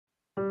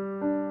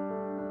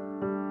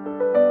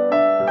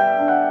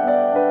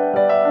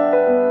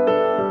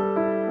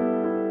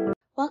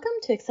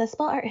to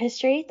Accessible Art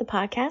History, the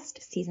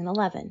podcast, Season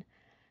 11.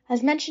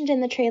 As mentioned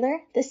in the trailer,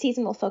 this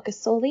season will focus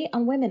solely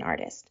on women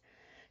artists.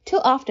 Too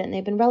often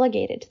they've been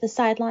relegated to the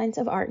sidelines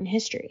of art and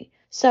history,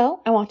 so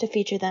I want to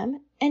feature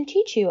them and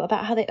teach you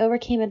about how they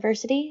overcame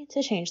adversity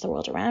to change the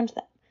world around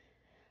them.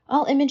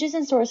 All images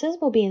and sources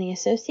will be in the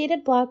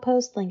associated blog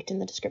post linked in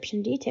the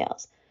description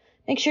details.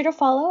 Make sure to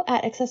follow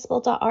at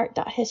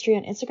accessible.art.history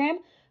on Instagram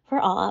for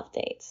all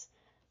updates.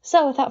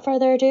 So without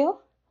further ado,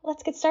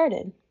 let's get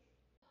started.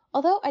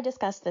 Although I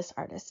discussed this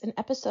artist in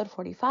episode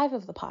 45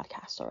 of the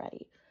podcast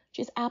already,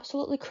 she is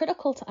absolutely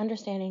critical to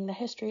understanding the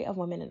history of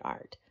women in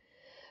art.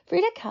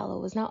 Frida Kahlo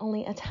was not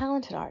only a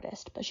talented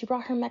artist, but she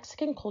brought her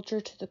Mexican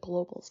culture to the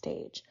global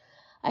stage.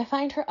 I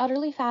find her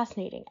utterly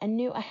fascinating and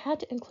knew I had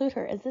to include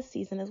her as this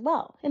season as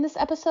well. In this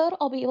episode,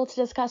 I'll be able to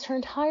discuss her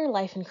entire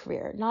life and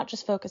career, not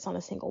just focus on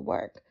a single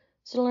work.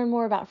 So to learn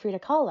more about Frida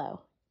Kahlo,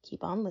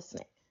 keep on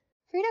listening.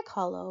 Frida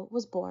Kahlo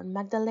was born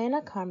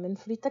Magdalena Carmen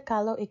Frida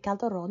Kahlo y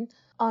Calderon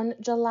on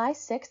July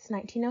 6,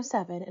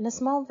 1907, in a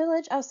small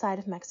village outside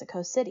of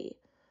Mexico City.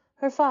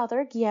 Her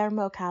father,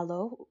 Guillermo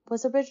Kahlo,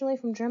 was originally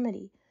from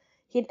Germany.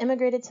 He had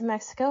immigrated to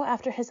Mexico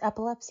after his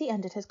epilepsy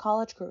ended his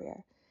college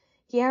career.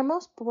 Guillermo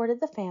supported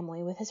the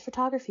family with his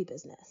photography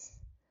business.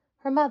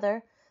 Her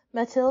mother,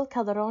 Matilde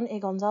Calderon y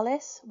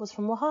Gonzalez, was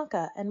from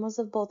Oaxaca and was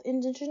of both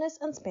indigenous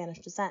and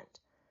Spanish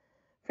descent.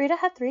 Frida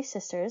had three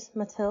sisters,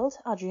 Matilde,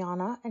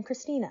 Adriana, and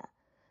Cristina.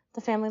 The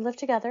family lived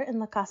together in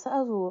La Casa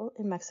Azul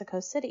in Mexico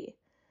City.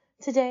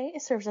 Today,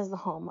 it serves as the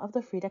home of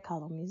the Frida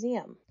Kahlo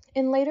Museum.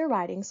 In later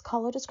writings,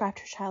 Kahlo described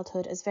her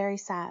childhood as very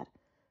sad.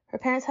 Her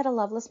parents had a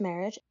loveless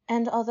marriage,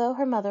 and although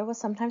her mother was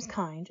sometimes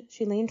kind,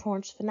 she leaned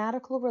towards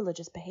fanatical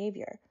religious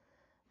behavior.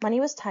 Money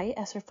was tight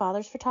as her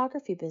father's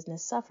photography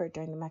business suffered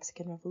during the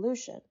Mexican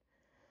Revolution.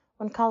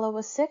 When Kahlo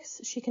was 6,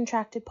 she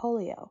contracted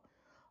polio.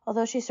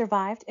 Although she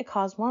survived, it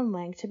caused one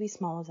leg to be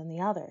smaller than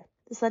the other.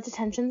 This led to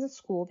tensions in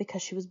school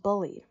because she was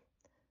bullied.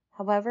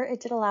 However, it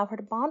did allow her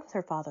to bond with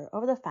her father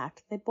over the fact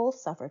that they both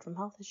suffered from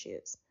health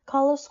issues.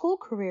 Kahlo's school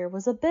career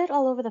was a bit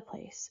all over the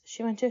place.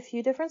 She went to a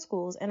few different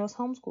schools and was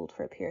homeschooled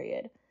for a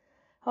period.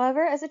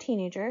 However, as a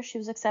teenager, she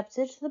was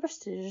accepted to the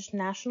prestigious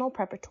National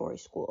Preparatory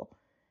School.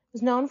 It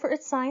was known for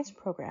its science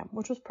program,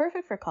 which was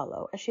perfect for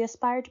Kahlo as she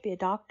aspired to be a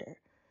doctor.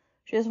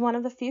 She was one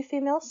of the few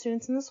female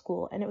students in the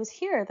school, and it was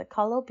here that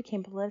Kahlo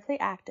became politically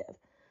active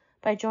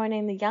by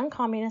joining the Young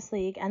Communist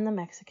League and the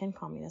Mexican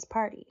Communist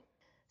Party.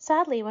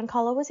 Sadly, when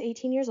Kahlo was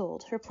 18 years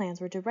old, her plans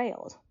were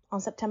derailed.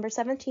 On September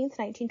 17,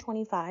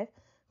 1925,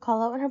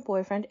 Kahlo and her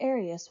boyfriend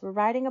Arias were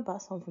riding a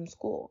bus home from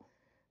school.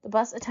 The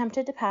bus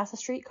attempted to pass a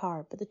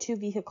streetcar, but the two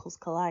vehicles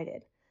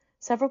collided.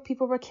 Several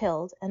people were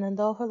killed, and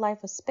though her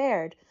life was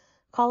spared,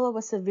 Kahlo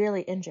was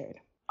severely injured.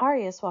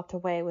 Arias walked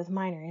away with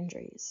minor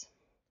injuries.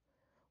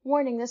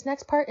 Warning, this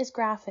next part is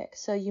graphic,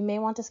 so you may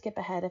want to skip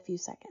ahead a few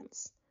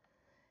seconds.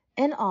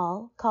 In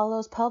all,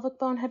 Kahlo's pelvic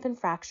bone had been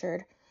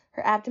fractured,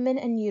 her abdomen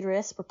and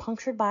uterus were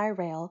punctured by a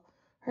rail,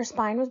 her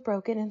spine was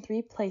broken in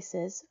 3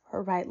 places,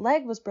 her right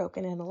leg was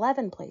broken in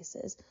 11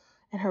 places,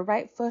 and her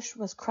right foot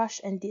was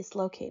crushed and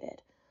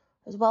dislocated,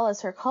 as well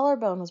as her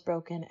collarbone was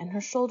broken and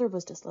her shoulder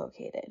was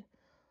dislocated.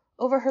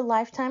 Over her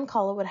lifetime,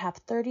 Kahlo would have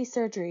 30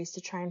 surgeries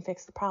to try and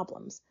fix the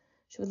problems.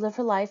 She would live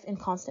her life in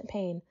constant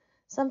pain,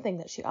 something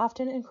that she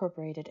often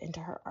incorporated into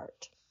her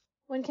art.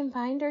 When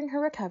confined during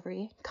her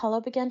recovery,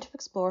 Kahlo began to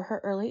explore her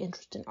early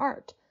interest in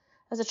art.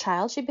 As a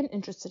child, she'd been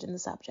interested in the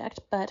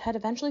subject, but had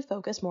eventually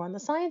focused more on the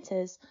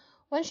sciences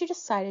when she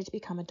decided to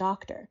become a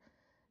doctor.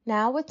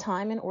 Now, with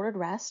time and ordered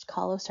rest,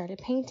 Kahlo started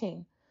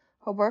painting.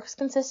 Her works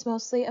consist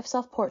mostly of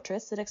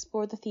self-portraits that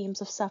explore the themes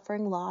of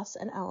suffering, loss,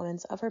 and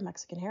elements of her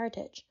Mexican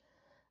heritage.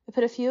 I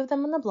put a few of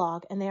them on the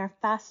blog, and they are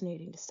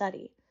fascinating to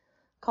study.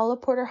 Kahlo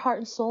poured her heart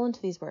and soul into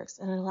these works,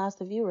 and it allows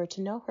the viewer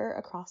to know her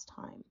across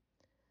time.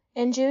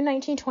 In June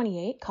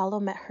 1928,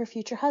 Kahlo met her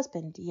future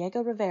husband,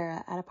 Diego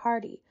Rivera, at a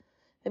party.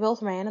 They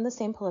both ran in the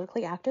same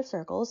politically active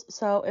circles,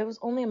 so it was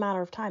only a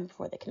matter of time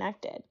before they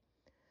connected.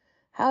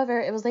 However,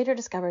 it was later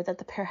discovered that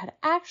the pair had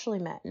actually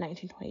met in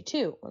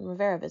 1922 when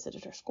Rivera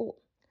visited her school.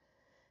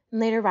 In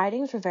later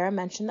writings, Rivera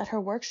mentioned that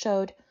her work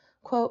showed,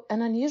 quote,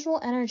 an unusual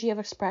energy of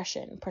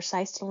expression,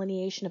 precise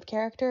delineation of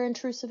character, and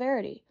true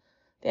severity.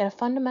 They had a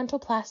fundamental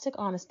plastic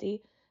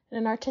honesty and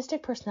an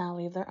artistic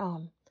personality of their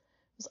own.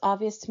 It was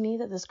obvious to me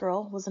that this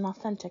girl was an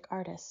authentic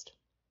artist.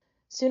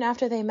 Soon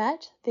after they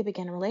met, they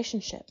began a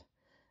relationship.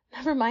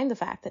 Never mind the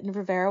fact that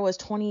Rivera was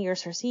 20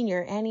 years her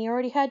senior and he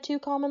already had 2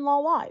 common-law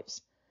wives.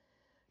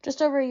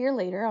 Just over a year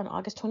later, on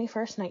August 21,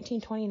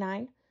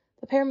 1929,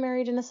 the pair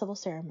married in a civil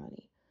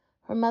ceremony.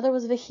 Her mother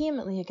was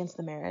vehemently against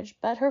the marriage,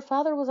 but her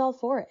father was all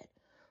for it.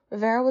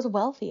 Rivera was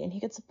wealthy and he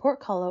could support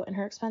Kahlo in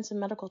her expensive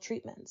medical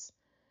treatments.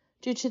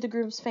 Due to the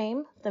groom's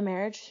fame, the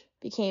marriage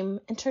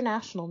became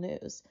international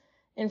news.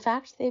 In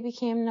fact, they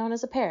became known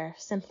as a pair,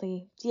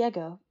 simply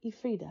Diego y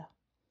Frida.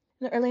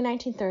 In the early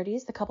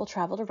 1930s, the couple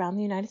traveled around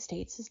the United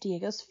States as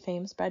Diego's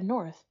fame spread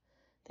north.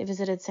 They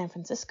visited San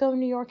Francisco,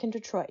 New York, and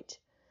Detroit.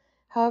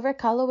 However,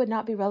 Kahlo would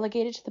not be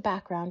relegated to the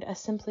background as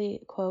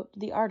simply, quote,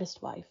 the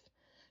artist wife.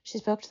 She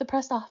spoke to the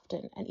press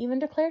often and even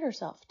declared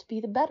herself to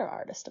be the better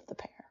artist of the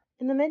pair.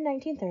 In the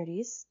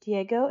mid-1930s,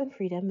 Diego and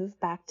Frida moved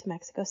back to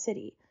Mexico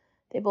City.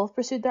 They both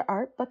pursued their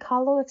art, but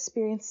Kahlo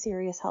experienced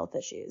serious health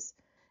issues.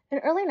 In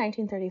early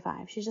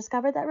 1935, she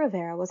discovered that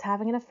Rivera was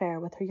having an affair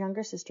with her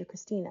younger sister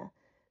Cristina.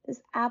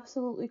 This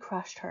absolutely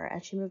crushed her,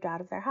 and she moved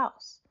out of their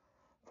house.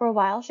 For a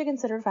while, she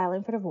considered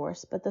filing for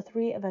divorce, but the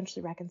three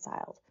eventually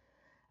reconciled.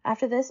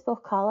 After this,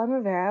 both Kahlo and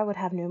Rivera would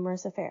have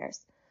numerous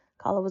affairs.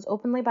 Kahlo was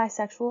openly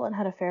bisexual and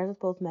had affairs with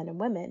both men and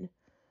women.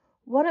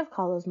 One of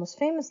Kahlo's most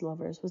famous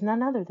lovers was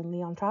none other than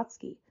Leon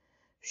Trotsky.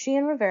 She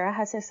and Rivera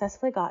had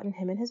successfully gotten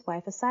him and his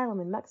wife asylum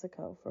in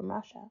Mexico from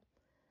Russia.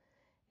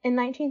 In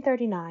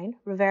 1939,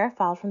 Rivera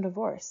filed for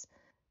divorce,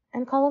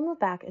 and Kahlo moved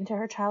back into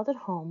her childhood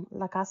home,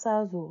 La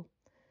Casa Azul.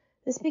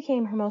 This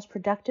became her most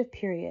productive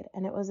period,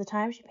 and it was the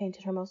time she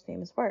painted her most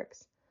famous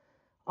works.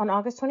 On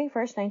August 21,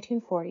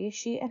 1940,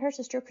 she and her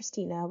sister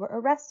Cristina were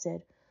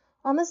arrested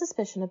on the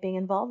suspicion of being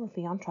involved with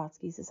Leon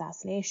Trotsky's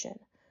assassination.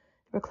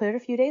 They were cleared a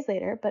few days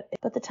later, but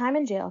the time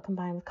in jail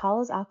combined with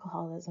Kahlo's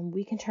alcoholism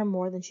weakened her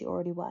more than she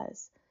already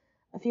was.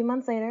 A few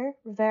months later,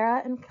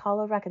 Rivera and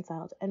Kahlo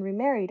reconciled and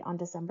remarried on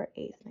December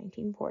 8,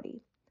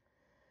 1940.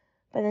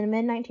 By the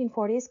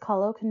mid-1940s,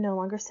 Kahlo could no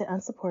longer sit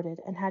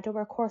unsupported and had to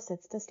wear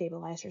corsets to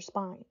stabilize her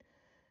spine.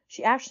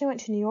 She actually went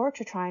to New York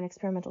to try an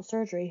experimental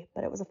surgery,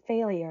 but it was a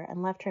failure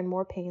and left her in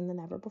more pain than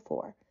ever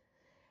before.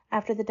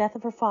 After the death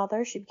of her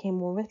father, she became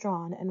more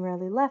withdrawn and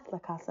rarely left La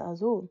Casa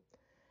Azul.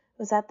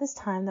 It was at this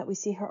time that we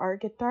see her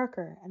art get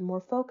darker and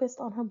more focused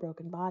on her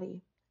broken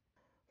body.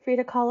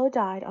 Frida Kahlo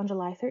died on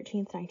July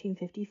 13,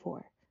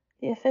 1954.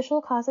 The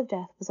official cause of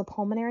death was a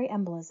pulmonary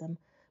embolism,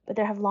 but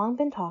there have long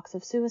been talks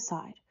of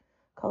suicide.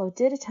 Kahlo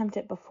did attempt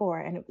it before,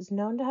 and it was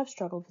known to have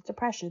struggled with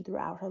depression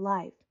throughout her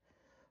life.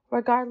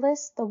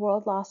 Regardless, the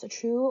world lost a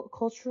true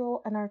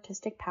cultural and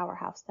artistic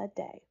powerhouse that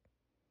day.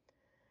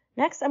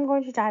 Next, I'm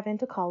going to dive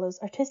into Kahlo's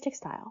artistic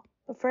style,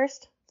 but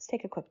first, let's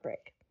take a quick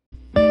break.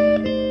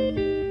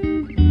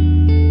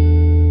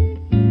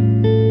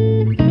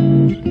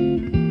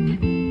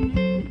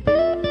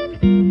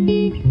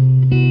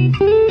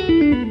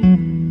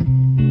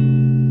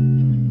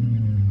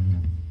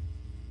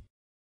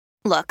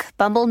 Look,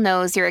 Bumble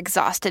knows you're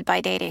exhausted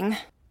by dating.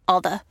 All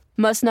the,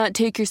 must not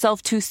take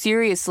yourself too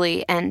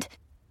seriously, and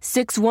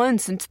 6'1"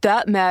 since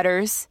that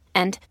matters,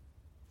 and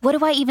what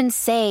do I even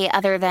say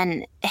other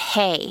than,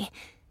 hey?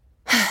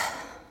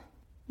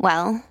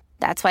 Well,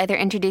 that's why they're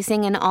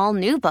introducing an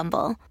all-new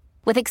Bumble,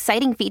 with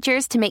exciting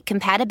features to make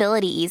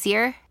compatibility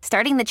easier,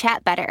 starting the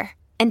chat better,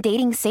 and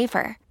dating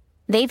safer.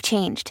 They've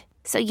changed,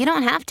 so you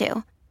don't have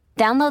to.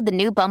 Download the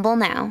new Bumble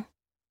now.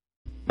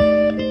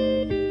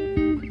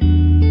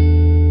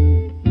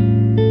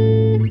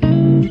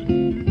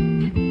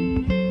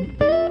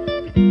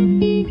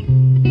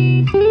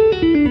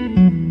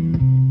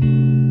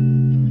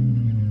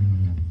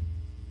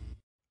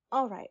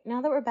 Alright,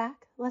 now that we're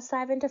back, let's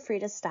dive into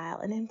Frida's style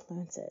and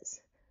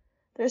influences.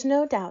 There's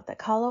no doubt that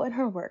Kahlo and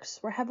her works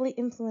were heavily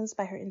influenced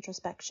by her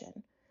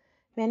introspection.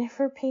 Many of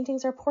her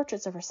paintings are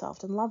portraits of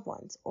herself and loved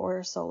ones,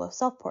 or solo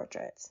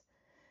self-portraits.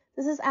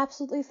 This is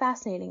absolutely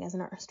fascinating as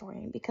an art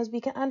historian because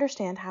we can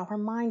understand how her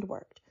mind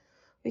worked.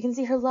 We can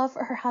see her love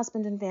for her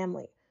husband and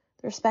family,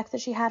 the respect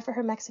that she had for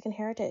her Mexican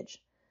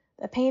heritage,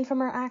 the pain from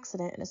her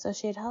accident and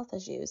associated health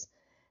issues,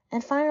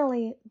 and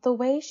finally, the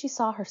way she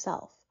saw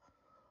herself.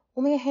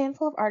 Only a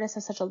handful of artists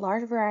have such a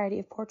large variety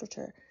of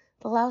portraiture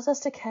that allows us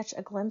to catch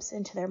a glimpse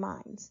into their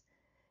minds.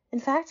 In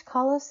fact,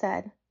 Kahlo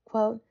said,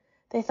 quote,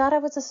 "They thought I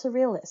was a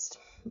surrealist,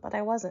 but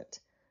I wasn't.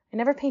 I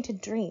never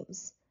painted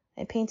dreams.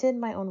 I painted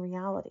my own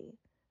reality."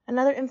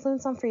 Another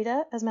influence on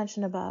Frida, as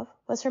mentioned above,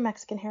 was her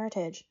Mexican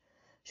heritage.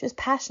 She was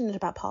passionate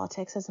about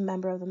politics as a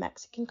member of the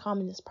Mexican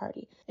Communist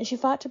Party, and she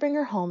fought to bring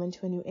her home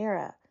into a new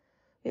era.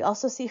 We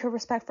also see her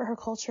respect for her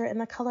culture in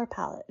the color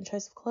palette and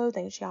choice of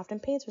clothing she often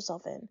paints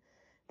herself in.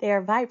 They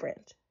are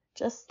vibrant,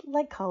 just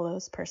like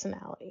Kahlo's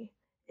personality.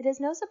 It is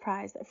no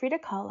surprise that Frida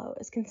Kahlo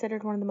is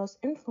considered one of the most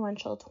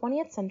influential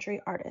 20th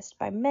century artists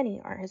by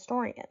many art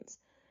historians.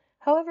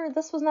 However,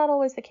 this was not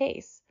always the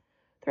case.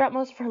 Throughout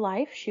most of her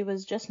life, she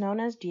was just known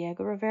as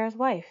Diego Rivera's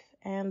wife,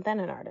 and then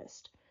an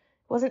artist.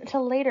 It wasn't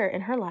until later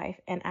in her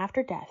life and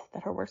after death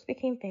that her works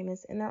became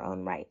famous in their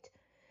own right.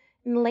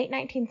 In the late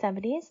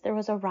 1970s, there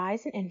was a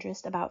rise in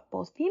interest about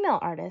both female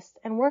artists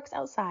and works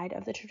outside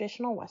of the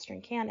traditional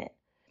Western canon.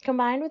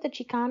 Combined with the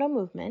Chicano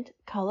movement,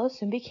 Kahlo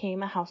soon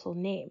became a household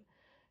name.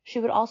 She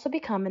would also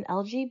become an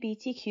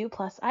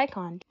LGBTQ+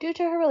 icon due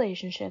to her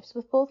relationships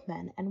with both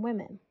men and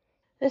women.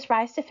 This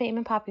rise to fame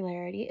and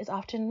popularity is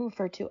often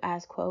referred to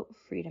as, quote,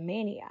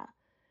 Frida-mania.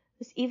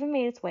 This even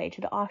made its way to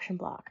the auction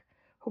block.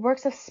 Her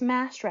works have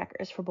smashed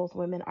records for both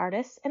women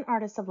artists and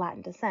artists of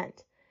Latin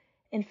descent.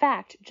 In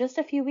fact, just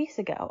a few weeks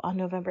ago, on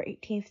November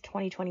 18,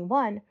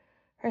 2021,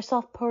 her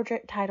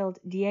self-portrait titled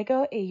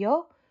Diego y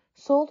Yo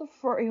sold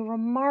for a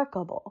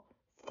remarkable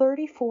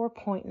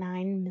 $34.9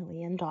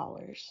 million.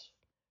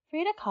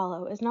 Frida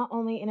Kahlo is not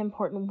only an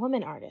important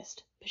woman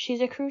artist, but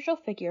she's a crucial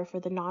figure for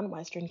the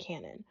non-Western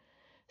canon.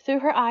 Through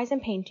her eyes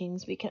and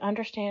paintings, we can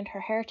understand her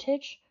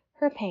heritage,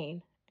 her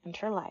pain, and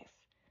her life.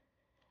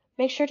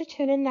 Make sure to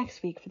tune in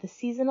next week for the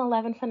Season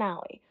 11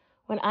 finale,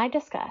 when I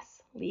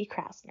discuss Lee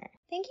Krasner.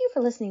 Thank you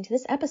for listening to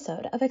this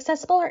episode of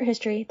Accessible Art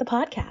History, the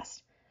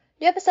podcast.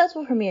 New episodes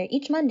will premiere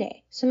each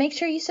Monday, so make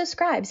sure you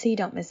subscribe so you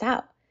don't miss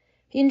out.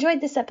 If you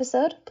enjoyed this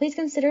episode, please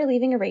consider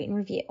leaving a rate and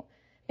review.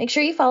 Make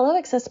sure you follow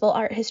Accessible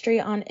Art History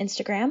on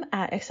Instagram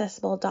at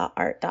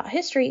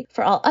accessible.art.history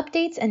for all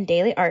updates and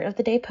daily Art of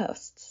the Day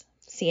posts.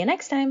 See you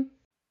next time!